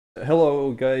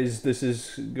Hello guys, this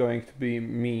is going to be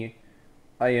me.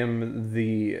 I am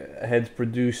the head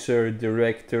producer,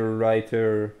 director,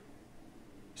 writer,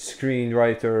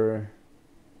 screenwriter,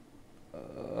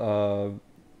 uh,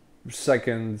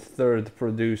 second, third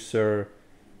producer,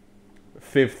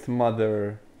 fifth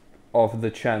mother of the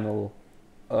channel.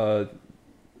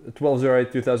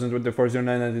 1208 2024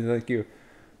 0919, thank you.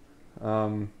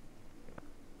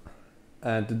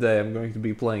 And today I'm going to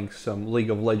be playing some League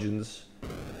of Legends.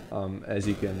 As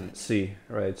you can see,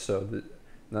 right? So,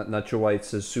 not sure why it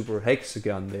says Super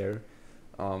Hexagon there.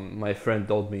 My friend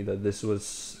told me that this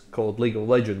was called League of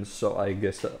Legends, so I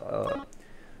guess.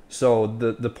 So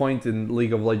the point in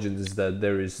League of Legends is that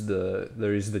there is the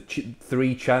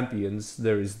three champions.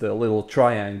 There is the little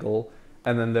triangle,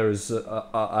 and then there is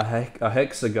a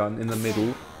hexagon in the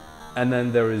middle, and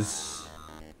then there is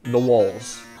the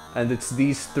walls. And it's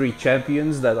these three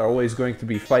champions that are always going to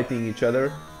be fighting each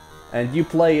other. And you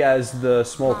play as the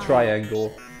small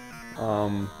triangle.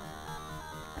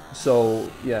 So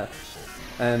yeah,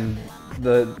 and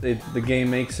the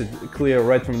game makes it clear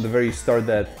right from the very start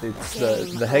that it's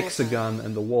the hexagon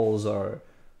and the walls are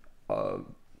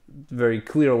very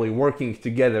clearly working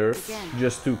together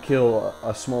just to kill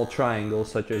a small triangle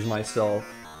such as myself.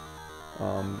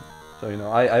 So you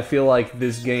know, I feel like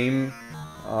this game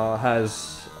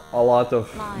has a lot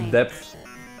of depth.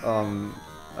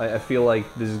 I feel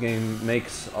like this game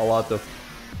makes a lot of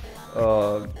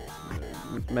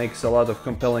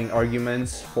compelling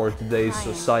arguments for today's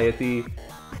society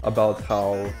about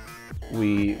how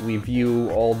we view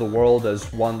all the world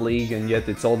as one league, and yet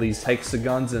it's all these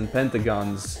hexagons and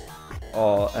pentagons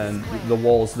and the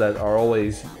walls that are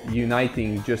always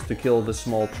uniting just to kill the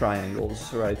small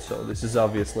triangles, right? So this is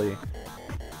obviously,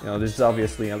 a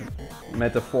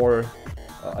metaphor.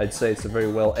 I'd say it's a very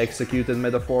well executed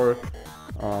metaphor.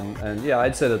 And yeah,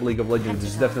 I'd say that League of Legends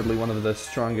is definitely one of the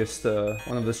strongest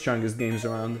games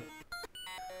around.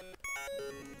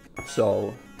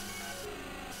 So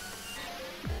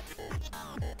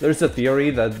there's a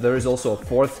theory that there is also a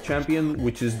fourth champion,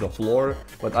 which is the floor,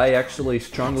 but I actually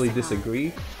strongly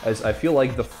disagree, as I feel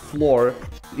like the floor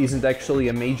isn't actually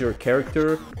a major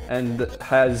character and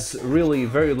has really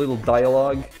very little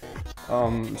dialogue.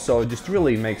 So it just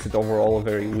really makes it overall a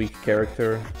very weak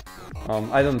character.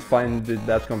 I don't find it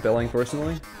that compelling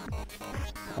personally.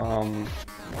 Game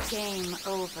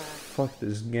over. Fuck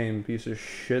this game, piece of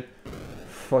shit.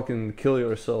 Fucking kill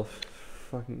yourself.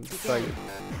 Fucking faggot.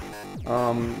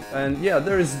 And yeah,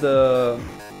 there is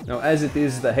as it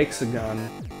is the hexagon,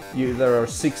 there are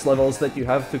 6 levels that you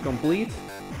have to complete.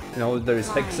 You know, there is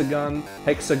hexagon,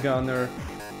 hexagoner,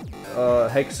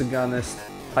 hexagonist,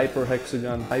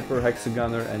 hyperhexagon,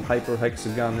 hyperhexagoner, and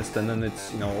hyperhexagonist, and then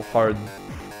it's,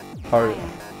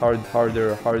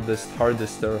 harder, hardestest,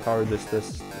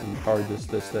 and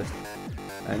hardestest.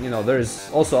 And there's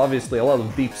also obviously a lot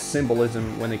of deep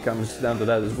symbolism when it comes down to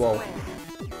that as well,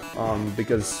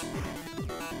 because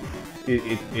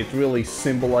it really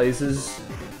symbolizes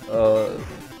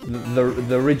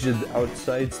the rigid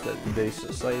outsides that today's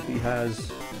society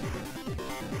has,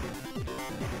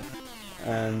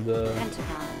 and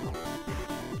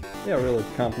yeah, really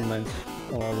complements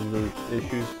a lot of the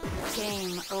issues.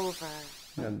 Game over.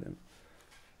 Goddamn.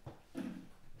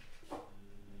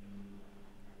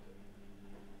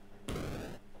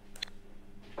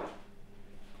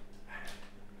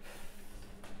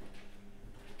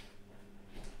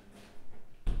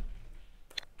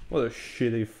 What a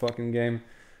shitty fucking game.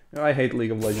 I hate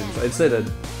League of Legends. I'd say that,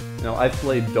 I've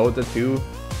played Dota 2.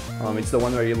 It's the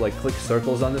one where you like click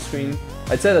circles on the screen.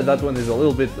 I'd say that one is a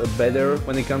little bit better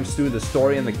when it comes to the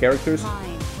story and the characters.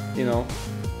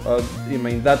 I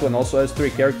mean, that one also has 3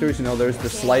 characters. There's the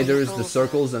sliders, the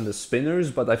circles, and the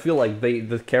spinners. But I feel like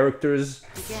the characters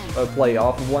play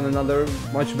off of one another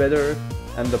much better,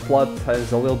 and the plot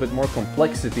has a little bit more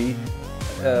complexity,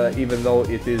 even though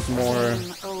it is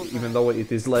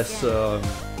less.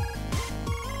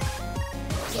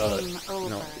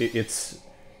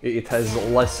 It has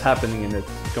less happening in it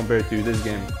compared to this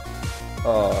game.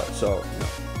 So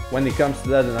when it comes to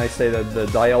that, then I say that the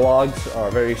dialogues are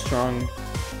very strong,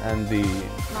 and the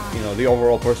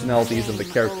overall personalities of the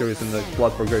characters and the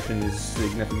plot progression is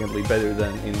significantly better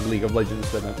than in League of Legends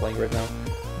that I'm playing right now.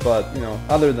 But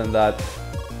other than that,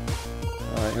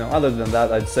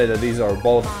 I'd say that these are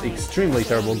both extremely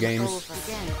terrible games.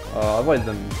 Avoid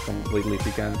them completely if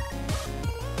you can.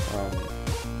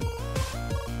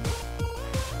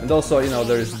 And also,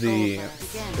 there's the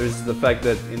fact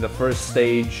that in the first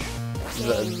stage,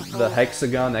 the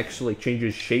hexagon actually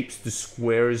changes shapes to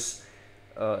squares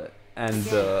and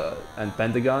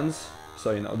pentagons.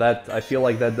 So that I feel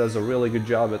like that does a really good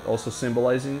job at also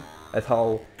symbolizing at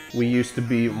how we used to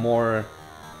be more,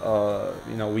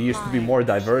 we used to be more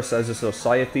diverse as a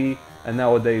society, and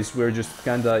nowadays we're just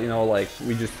kind of, like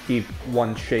we just keep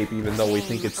one shape even though we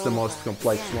think it's the most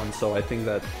complex one. So I think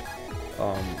that,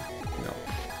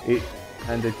 it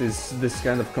is this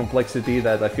kind of complexity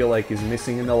that I feel like is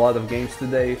missing in a lot of games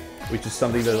today, which is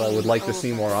something that I would like to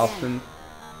see more often.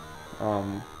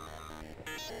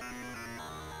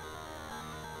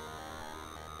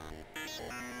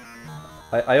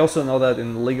 I also know that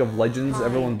in League of Legends,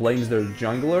 everyone blames their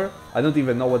jungler. I don't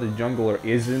even know what a jungler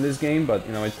is in this game, but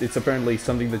it's apparently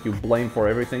something that you blame for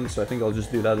everything. So I think I'll just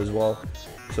do that as well.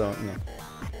 So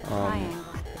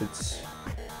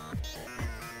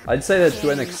I'd say that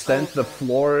to an extent, the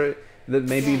floor, that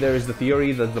maybe there is the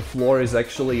theory that the floor is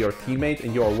actually your teammate,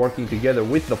 and you are working together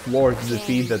with the floor to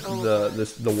defeat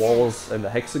the walls and the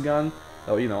hexagon.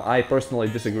 So I personally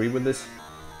disagree with this.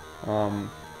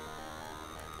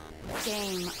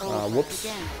 Whoops.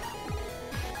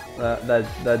 That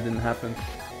didn't happen.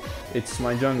 It's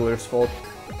my jungler's fault.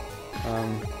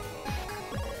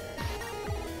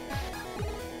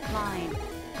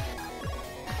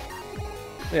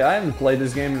 Yeah, I haven't played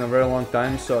this game in a very long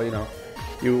time, so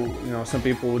some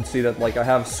people would see that like I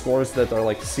have scores that are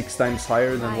like 6 times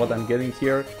higher than what I'm getting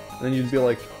here, and then you'd be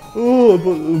like, oh,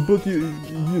 but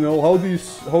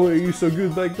how are you so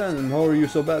good back then, and how are you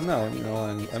so bad now?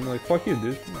 And I'm like, fuck you,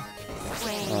 dude.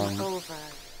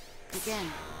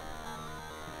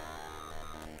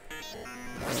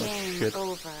 Shit.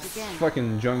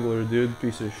 Fucking jungler, dude,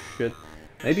 piece of shit.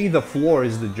 Maybe the floor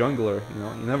is the jungler,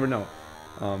 you never know.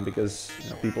 Because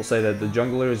people say that the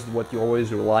jungler is what you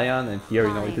always rely on, and here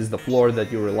it is the floor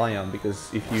that you rely on,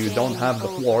 because if you don't have the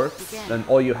floor, then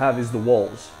all you have is the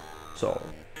walls. So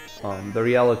the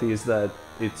reality is that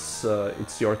it's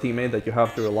your teammate that you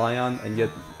have to rely on, and yet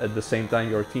at the same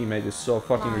time your teammate is so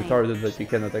fucking retarded that you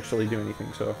cannot actually do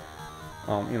anything. So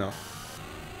I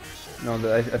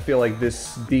feel like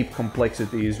this deep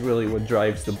complexity is really what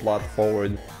drives the plot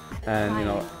forward. And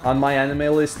on my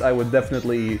anime list, I would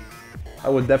definitely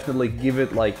give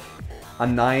it like a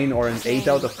 9 or an 8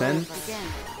 out of 10.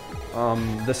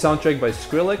 The soundtrack by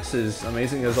Skrillex is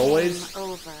amazing as always.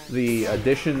 The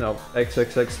addition of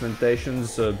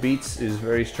XXXTentacion's beats is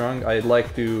very strong. I'd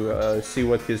like to see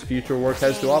what his future work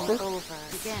has to offer.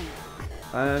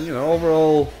 And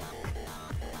overall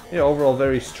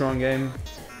very strong game.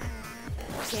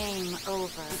 Game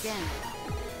over.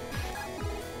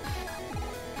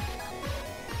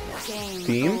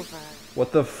 Team?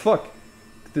 What the fuck?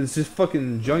 This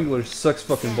fucking jungler sucks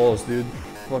fucking balls, dude.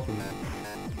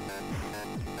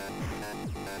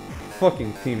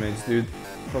 Fucking teammates, dude.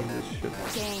 Fuck this shit.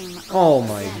 Oh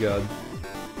my god.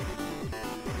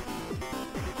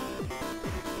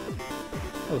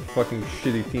 What fucking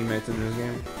shitty teammates in this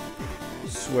game. I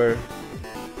swear.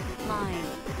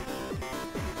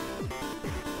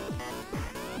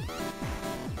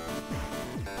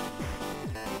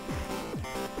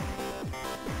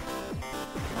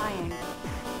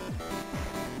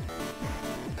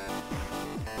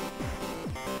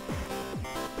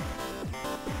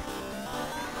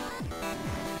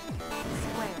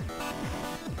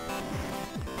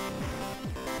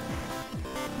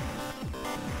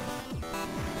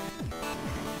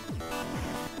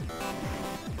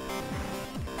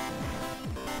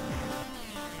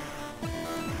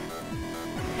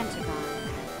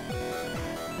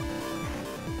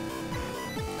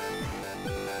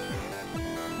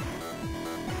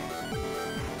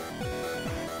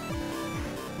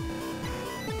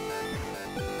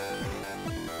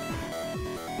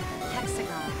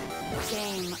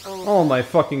 Oh my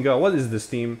fucking god, what is this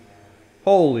team?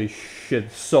 Holy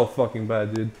shit, so fucking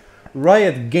bad, dude.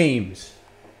 Riot Games.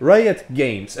 Riot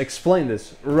Games. Explain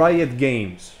this. Riot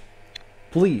Games.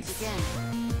 Please.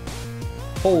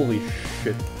 Holy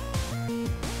shit.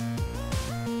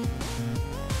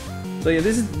 So yeah,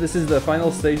 this is the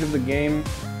final stage of the game.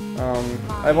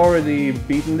 I've already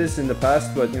beaten this in the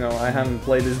past, but I haven't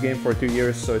played this game for 2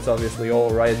 years, so it's obviously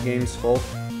all Riot Games' fault.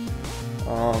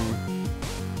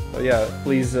 But yeah,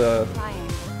 please, yeah,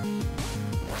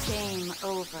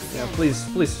 please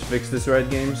fix this, Riot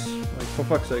Games. Like, for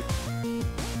fuck's sake.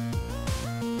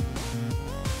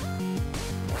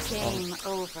 Game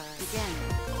over.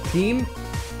 Team?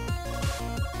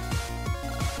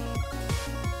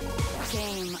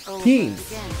 Game over. Team!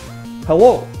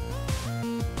 Hello!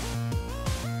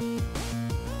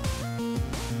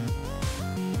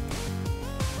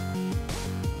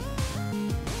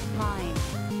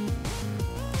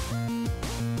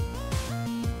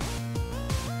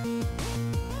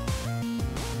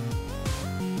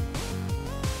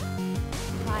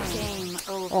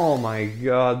 Oh my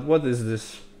god, what is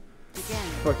this? Begin.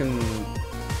 Fucking...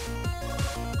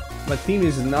 My team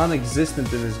is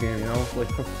non-existent in this game, you know? Like,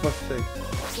 for fuck's sake.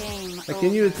 Game Like,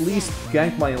 can you at least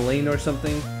gank my lane or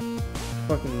something?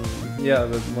 Fucking... Yeah,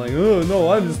 but like, oh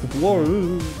no, I'm just the floor.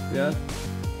 Yeah?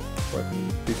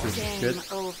 Fucking piece of Game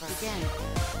shit. over. Begin.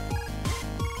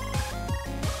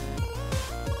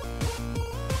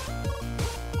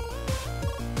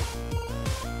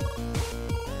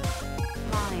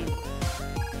 Line.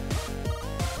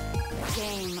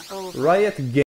 Game over. Riot Game.